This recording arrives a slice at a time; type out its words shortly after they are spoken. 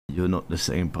you're not the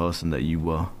same person that you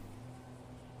were.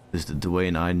 Because the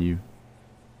Dwayne I knew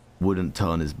wouldn't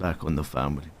turn his back on the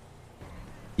family.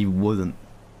 He wouldn't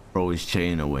throw his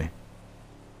chain away.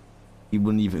 He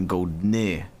wouldn't even go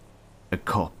near a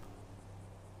cop,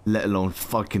 let alone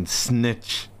fucking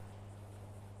snitch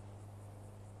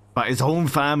about his own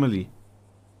family.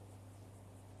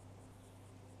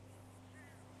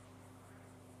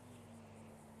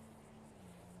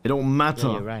 It don't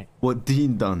matter what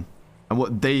Dean done and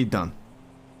what they done.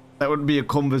 That would be a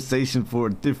conversation for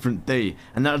a different day,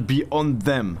 and that would be on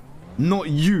them, not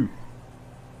you.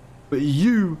 But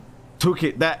you took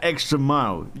it that extra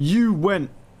mile. You went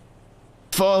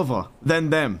further than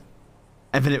them,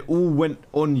 and then it all went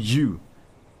on you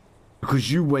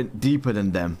because you went deeper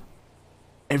than them.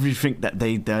 Everything that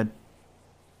they did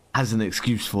has an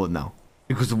excuse for it now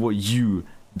because of what you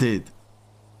did.